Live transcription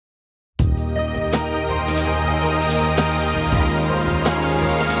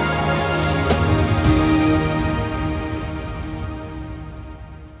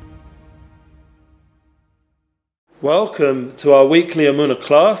Welcome to our weekly Emuna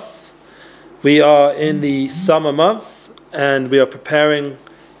class. We are in the summer months and we are preparing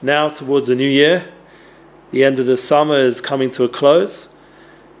now towards the new year. The end of the summer is coming to a close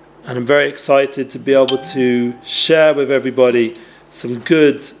and I'm very excited to be able to share with everybody some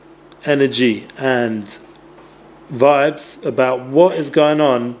good energy and vibes about what is going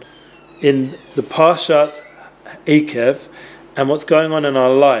on in the Parshat Eikev and what's going on in our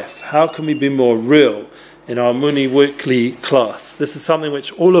life. How can we be more real in our Emuna weekly class? This is something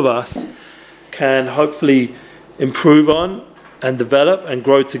which all of us can hopefully improve on and develop and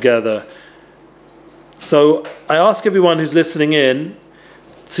grow together. So I ask everyone who's listening in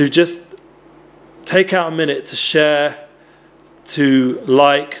to just take out a minute to share, to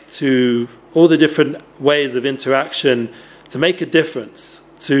like, to all the different ways of interaction, to make a difference,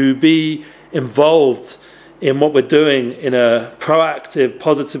 to be involved in what we're doing in a proactive,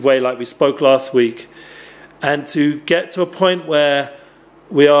 positive way like we spoke last week, and to get to a point where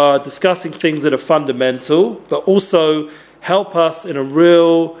we are discussing things that are fundamental, but also help us in a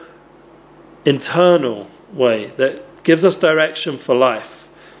real internal way that gives us direction for life.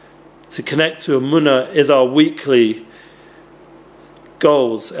 To connect to Emuna is our weekly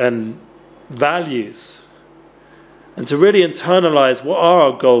goals and values. And to really internalize what are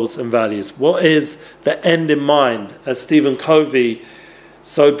our goals and values. What is the end in mind, as Stephen Covey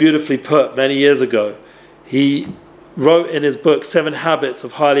so beautifully put many years ago. He wrote in his book, 7 Habits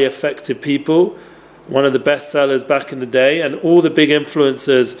of Highly Effective People, one of the best sellers back in the day, and all the big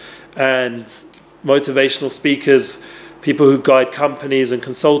influencers and motivational speakers, people who guide companies and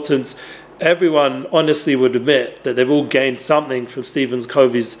consultants, everyone honestly would admit that they've all gained something from Stephen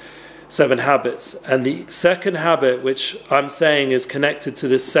Covey's 7 habits. And the second habit, which I'm saying is connected to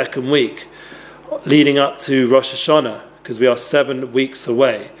this second week, leading up to Rosh Hashanah, because we are 7 weeks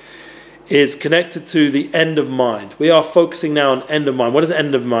away, is connected to the end of mind. We are focusing now on end of mind. What does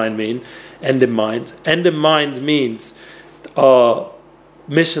end of mind mean? End in mind. End in mind means our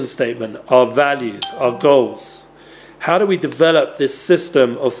mission statement, our values, our goals. How do we develop this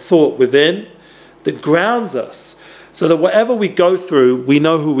system of thought within that grounds us so that whatever we go through, we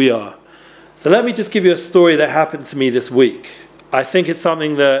know who we are? So let me just give you a story that happened to me this week. I think it's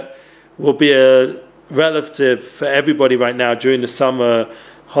something that will be a relative for everybody right now during the summer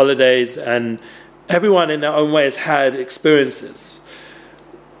holidays, and everyone in their own way has had experiences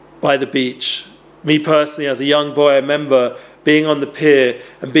by the beach. Me personally, as a young boy, I remember being on the pier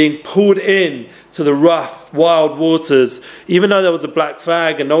and being pulled in to the rough, wild waters, even though there was a black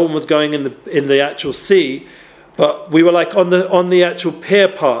flag and no one was going in the actual sea. But we were like on the actual pier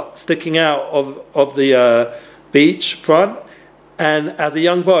part, sticking out of the beach front. And as a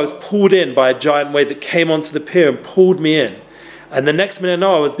young boy, I was pulled in by a giant wave that came onto the pier and pulled me in. And the next minute I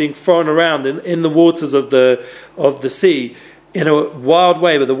know, I was being thrown around in the waters of the sea in a wild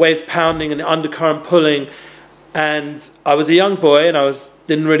way, with the waves pounding and the undercurrent pulling. And I was a young boy and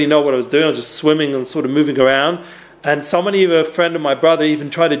didn't really know what I was doing. I was just swimming and sort of moving around. And someone, even a friend of my brother, even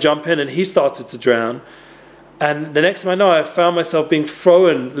tried to jump in and he started to drown. And the next thing I know, I found myself being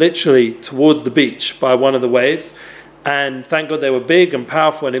thrown literally towards the beach by one of the waves. And thank God they were big and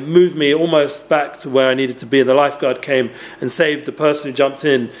powerful, and it moved me almost back to where I needed to be. And the lifeguard came and saved the person who jumped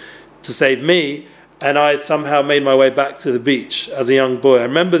in to save me. And I had somehow made my way back to the beach as a young boy. I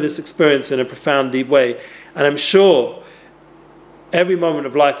remember this experience in a profound, deep way. And I'm sure every moment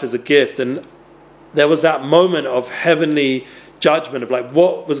of life is a gift. And there was that moment of heavenly judgment of like,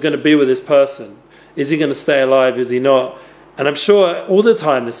 what was going to be with this person? Is he going to stay alive? Is he not? And I'm sure all the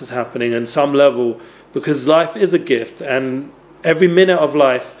time this is happening on some level, because life is a gift, and every minute of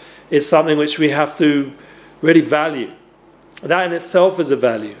life is something which we have to really value. That in itself is a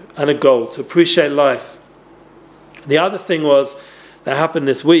value and a goal, to appreciate life. The other thing that happened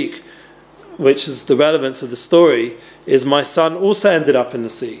this week, which is the relevance of the story, is my son also ended up in the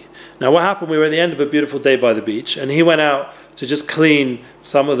sea. Now what happened, we were at the end of a beautiful day by the beach, and he went out to just clean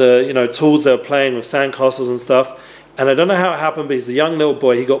some of the tools they were playing with, sandcastles and stuff. And I don't know how it happened, but he's a young little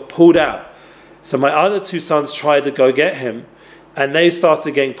boy, he got pulled out. So my other 2 sons tried to go get him, and they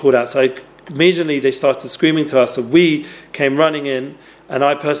started getting pulled out. So immediately they started screaming to us. So we came running in, and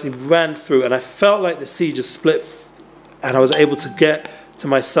I personally ran through, and I felt like the sea just split, and I was able to get to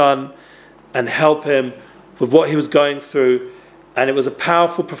my son and help him with what he was going through. And it was a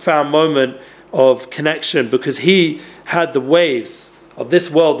powerful, profound moment of connection, because he had the waves of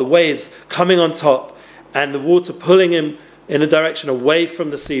this world, the waves coming on top, and the water pulling him in a direction away from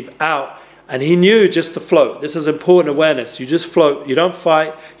the sea, out. And he knew just to float. This is important awareness. You just float. You don't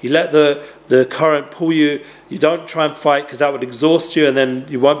fight. You let the current pull you. You don't try and fight, because that would exhaust you and then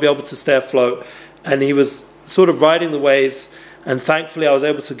you won't be able to stay afloat. And he was sort of riding the waves, and thankfully I was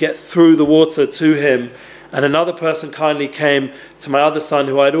able to get through the water to him. And another person kindly came to my other son,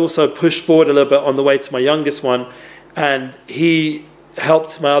 who I'd also pushed forward a little bit on the way to my youngest one, and he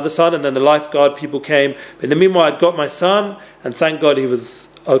helped my other son, and then the lifeguard people came. But in the meanwhile, I'd got my son, and thank God he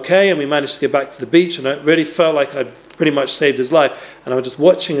was okay, and we managed to get back to the beach, and I really felt like I'd pretty much saved his life. And I was just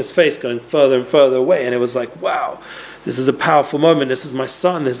watching his face going further and further away, and it was like, wow, this is a powerful moment. This is my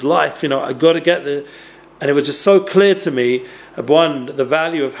son, his life, I got to get the... And it was just so clear to me, one, the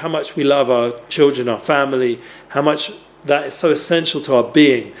value of how much we love our children, our family, how much that is so essential to our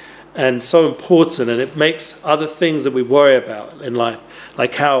being and so important, and it makes other things that we worry about in life,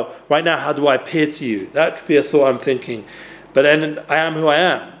 like how, right now, how do I appear to you? That could be a thought I'm thinking. But then I am who I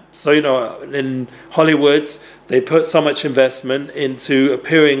am. So, in Hollywood, they put so much investment into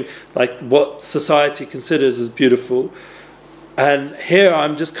appearing like what society considers as beautiful. And here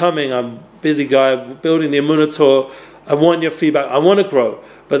I'm just coming, I'm a busy guy, building the Emuna tour. I want your feedback, I want to grow.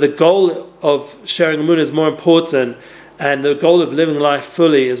 But the goal of sharing Emuna is more important, and the goal of living life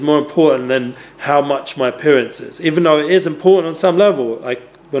fully is more important than how much my appearance is. Even though it is important on some level, like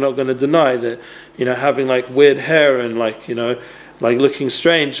we're not going to deny that, having like weird hair and like looking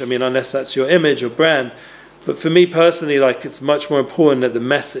strange, I mean, unless that's your image or brand. But for me personally, like it's much more important that the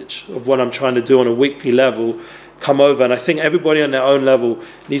message of what I'm trying to do on a weekly level come over. And I think everybody on their own level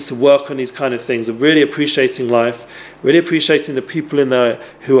needs to work on these kind of things, of really appreciating life, really appreciating the people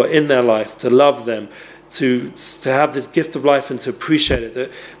who are in their life, to love them, to have this gift of life and to appreciate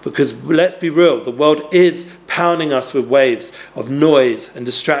it. Because let's be real, the world is pounding us with waves of noise and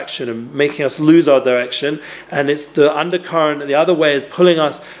distraction and making us lose our direction. And it's the undercurrent, the other way is pulling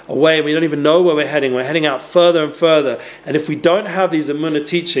us away. We don't even know where we're heading. We're heading out further and further. And if we don't have these Emuna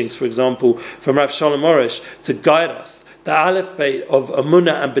teachings, for example, from Rav Shalom Arush, to guide us, the Aleph Beit of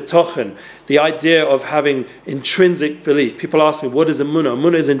Emuna and Betochen, the idea of having intrinsic belief. People ask me, what is Emuna?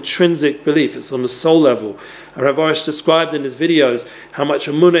 Emuna is intrinsic belief. It's on the soul level. And Rav Arush described in his videos how much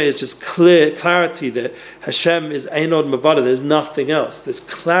Emuna is just clarity that Hashem is Einod Mavada. There's nothing else. There's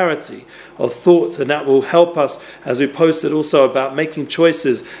clarity of thought, and that will help us, as we posted also about making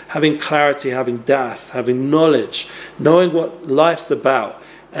choices, having clarity, having das, having knowledge, knowing what life's about,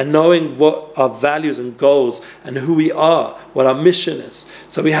 and knowing what our values and goals and who we are, what our mission is.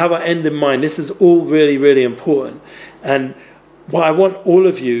 So we have our end in mind. This is all really, really important. And what I want all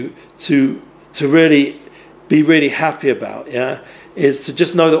of you to really be really happy about, is to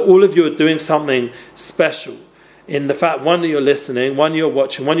just know that all of you are doing something special. In the fact, one, that you're listening, one, you're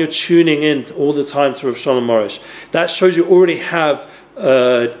watching, one, you're tuning in all the time to Rav Shalom Arush. That shows you already have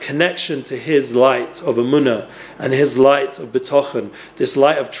a connection to his light of Emuna and his light of Betochen, this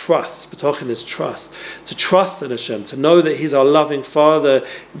light of trust. Betochen is trust. To trust in Hashem, to know that he's our loving Father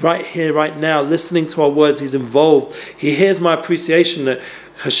right here, right now, listening to our words. He's involved. He hears my appreciation that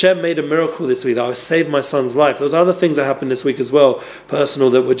Hashem made a miracle this week, that I saved my son's life. There was other things that happened this week as well, personal,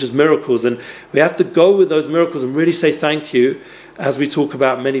 that were just miracles. And we have to go with those miracles and really say thank you, as we talk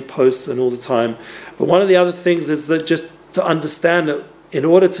about many posts and all the time. But one of the other things is that just to understand that in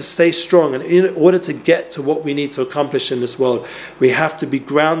order to stay strong and in order to get to what we need to accomplish in this world, we have to be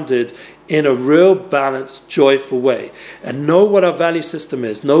grounded in a real balanced, joyful way, and know what our value system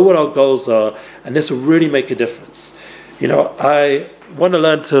is, know what our goals are, and this will really make a difference. I want to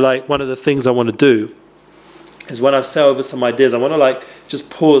learn to, one of the things I want to do is when I say over some ideas, I want to just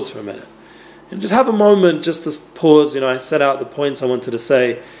pause for a minute and just have a moment just to pause. I set out the points I wanted to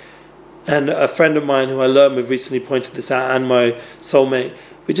say. And a friend of mine who I learned with recently pointed this out, and my soulmate,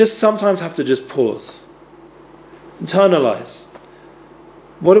 we just sometimes have to just pause. Internalize.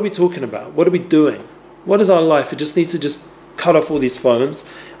 What are we talking about? What are we doing? What is our life? We just need to just cut off all these phones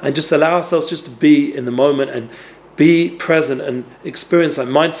and just allow ourselves just to be in the moment and be present and experience, like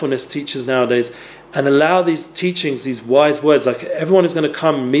mindfulness teachers nowadays, and allow these teachings, these wise words. Like everyone is going to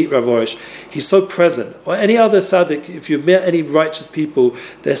come and meet Rav Arush. He's so present. Or any other tzaddik, if you've met any righteous people,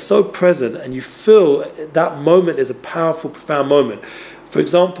 they're so present, and you feel that moment is a powerful, profound moment. For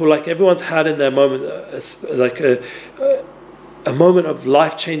example, like everyone's had in their moment, a moment of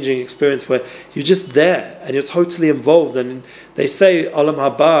life-changing experience where you're just there and you're totally involved. And they say Olam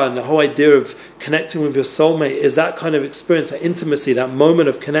Haba, and the whole idea of connecting with your soulmate is that kind of experience, that intimacy, that moment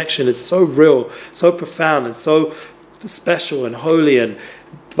of connection is so real, so profound, and so special and holy and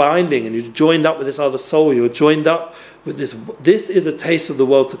binding. And you're joined up with this other soul. You're joined up with this. This is a taste of the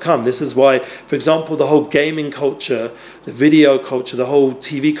world to come. This is why, for example, the whole gaming culture, the video culture, the whole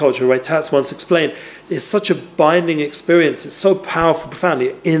TV culture, right? Tats once explained, is such a binding experience. It's so powerful,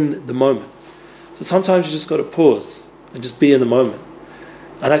 profoundly in the moment. So sometimes you just got to pause and just be in the moment.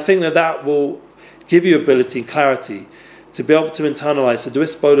 And I think that will give you ability and clarity to be able to internalize, to do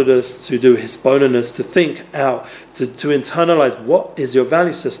hisbonenus, to think out, to internalize what is your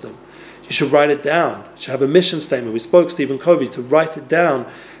value system. You should write it down. You should have a mission statement. We spoke, Stephen Covey, to write it down.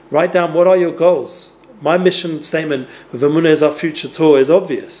 Write down what are your goals. My mission statement with Emuna is our future tour is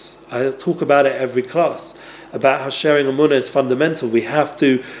obvious. I talk about it every class, about how sharing Emuna is fundamental. We have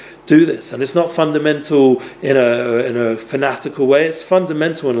to do this. And it's not fundamental in a fanatical way. It's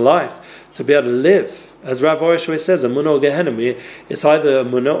fundamental in life to be able to live. As Rav Orish always says, Emuna or Gehenna, it's either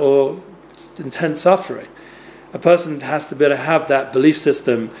Emuna or intense suffering. A person has to be able to have that belief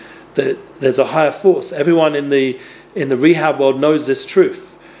system that there's a higher force. Everyone in the rehab world knows this truth.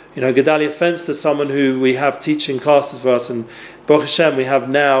 You know, Gedalia Fenster is someone who we have teaching classes for us, and Baruch Hashem, we have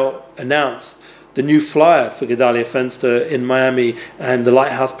now announced the new flyer for Gedalia Fenster in Miami, and the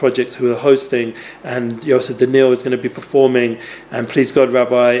Lighthouse Project who are hosting, and Yosef Daniel is going to be performing, and please God,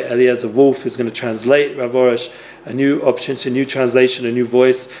 Rabbi Eliezer Wolf is going to translate Rav Orish, a new opportunity, a new translation, a new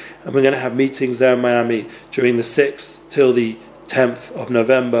voice, and we're going to have meetings there in Miami during the 6th till the 10th of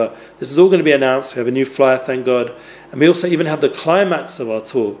November. This is all going to be announced. We have a new flyer, thank God, and we also even have the climax of our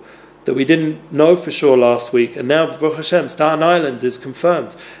tour that we didn't know for sure last week, and now Baruch Hashem, Staten Island is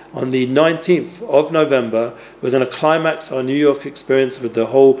confirmed. On the 19th of November, we're going to climax our New York experience with the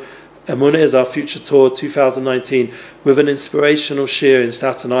whole Emuna is Our Future Tour 2019 with an inspirational shir in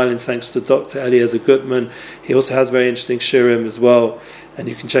Staten Island, thanks to Dr. Eliezer Gutman. He also has very interesting shirim as well, and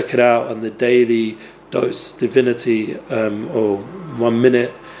you can check it out on the Daily Dose Divinity or 1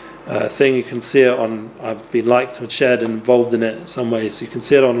 minute thing. You can see it on, I've been liked and shared and involved in it in some ways, so you can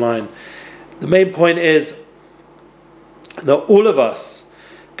see it online. The main point is that all of us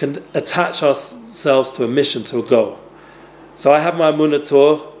can attach ourselves to a mission, to a goal. So I have my Emuna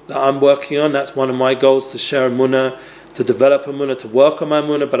tour that I'm working on. That's one of my goals, to share Emuna, to develop Emuna, to work on my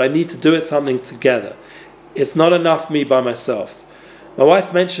Emuna, but I need to do it something together. It's not enough me by myself. My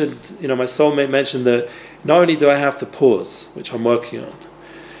wife mentioned, my soulmate mentioned that not only do I have to pause, which I'm working on,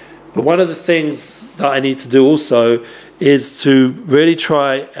 but one of the things that I need to do also is to really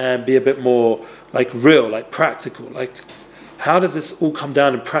try and be a bit more like real, like practical, like how does this all come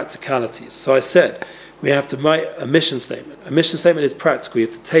down in practicalities? So I said, we have to write a mission statement. A mission statement is practical. You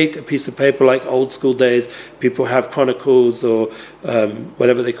have to take a piece of paper like old school days. People have chronicles or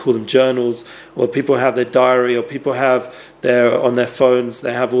whatever they call them, journals, or people have their diary, or people have on their phones,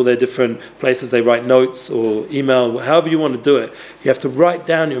 they have all their different places they write notes or email, however you want to do it. You have to write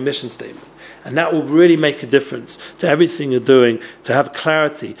down your mission statement. And that will really make a difference to everything you're doing, to have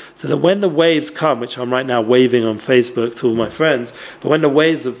clarity, so that when the waves come, which I'm right now waving on Facebook to all my friends, but when the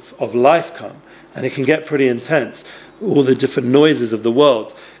waves of life come, and it can get pretty intense, all the different noises of the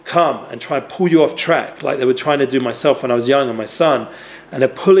world come and try and pull you off track, like they were trying to do myself when I was young and my son, and they're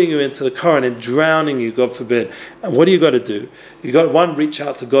pulling you into the current and drowning you, God forbid. And what do you got to do? You've got to, one, reach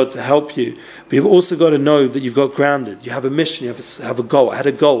out to God to help you, but you've also got to know that you've got grounded. You have a mission, you have a goal. I had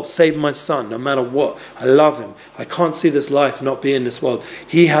a goal, save my son, no matter what. I love him. I can't see this life not be in this world.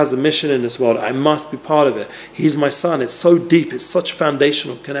 He has a mission in this world. I must be part of it. He's my son. It's so deep. It's such a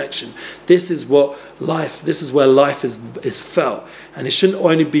foundational connection. This is what life, this is where life is felt. And it shouldn't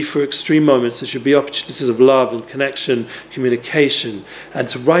only be for extreme moments. It should be opportunities of love and connection, communication. And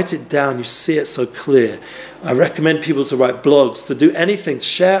to write it down, you see it so clear. I recommend people to write blogs, to do anything,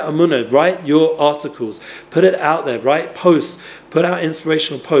 share Emuna, write your articles, put it out there, write posts, put out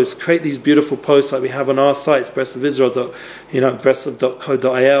inspirational posts, create these beautiful posts like we have on our sites, Breslev.co.il,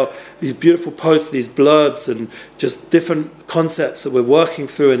 these beautiful posts, these blurbs, and just different concepts that we're working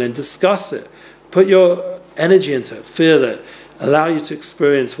through, and then discuss it. Put your energy into it, feel it. Allow you to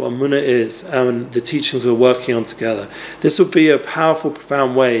experience what Emuna is and the teachings we're working on together. This would be a powerful,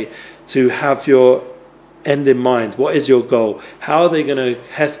 profound way to have your end in mind. What is your goal? How are they going to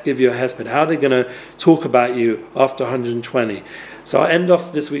give you a hesped? How are they going to talk about you after 120? So I'll end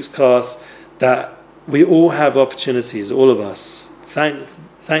off this week's class that we all have opportunities, all of us. Thank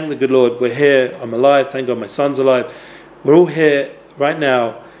the good Lord. We're here. I'm alive. Thank God my son's alive. We're all here right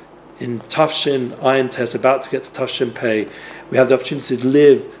now in Tafshin Ayin Tes, about to get to Tafshin Pei. We have the opportunity to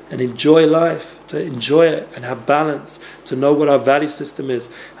live and enjoy life, to enjoy it and have balance, to know what our value system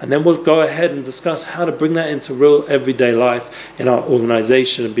is. And then we'll go ahead and discuss how to bring that into real everyday life in our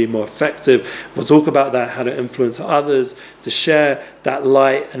organization and be more effective. We'll talk about that, how to influence others, to share that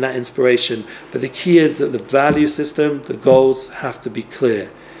light and that inspiration. But the key is that the value system, the goals have to be clear.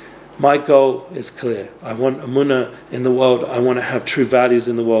 My goal is clear. I want Emuna in the world. I want to have true values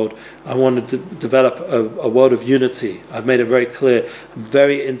in the world. I want to develop a world of unity. I've made it very clear. I'm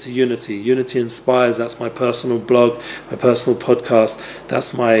very into unity. Unity Inspires. That's my personal blog, my personal podcast.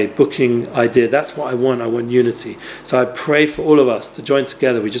 That's my booking idea. That's what I want. I want unity. So I pray for all of us to join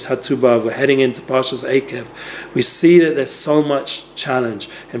together. We just had Tu B'Av. We're heading into Parshas Eikev. We see that there's so much challenge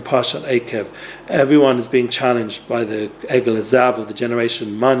in Parshat Eikev. Everyone is being challenged by the Egel Azav of the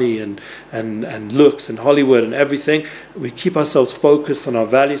generation, money and looks and Hollywood and everything. We keep ourselves focused on our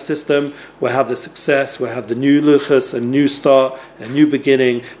value system. We'll have the success. We'll have the new luchas, a new start, a new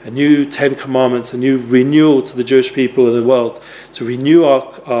beginning, a new 10 commandments, a new renewal to the Jewish people in the world, to renew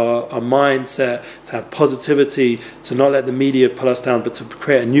our mindset, to have positivity, to not let the media pull us down, but to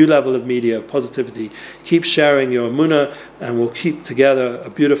create a new level of media, of positivity. Keep sharing your Emuna, and we'll keep together a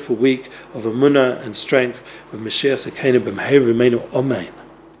beautiful week of Emuna and strength with Mashiach Sekenu B'Meher V'Meinu. Amen.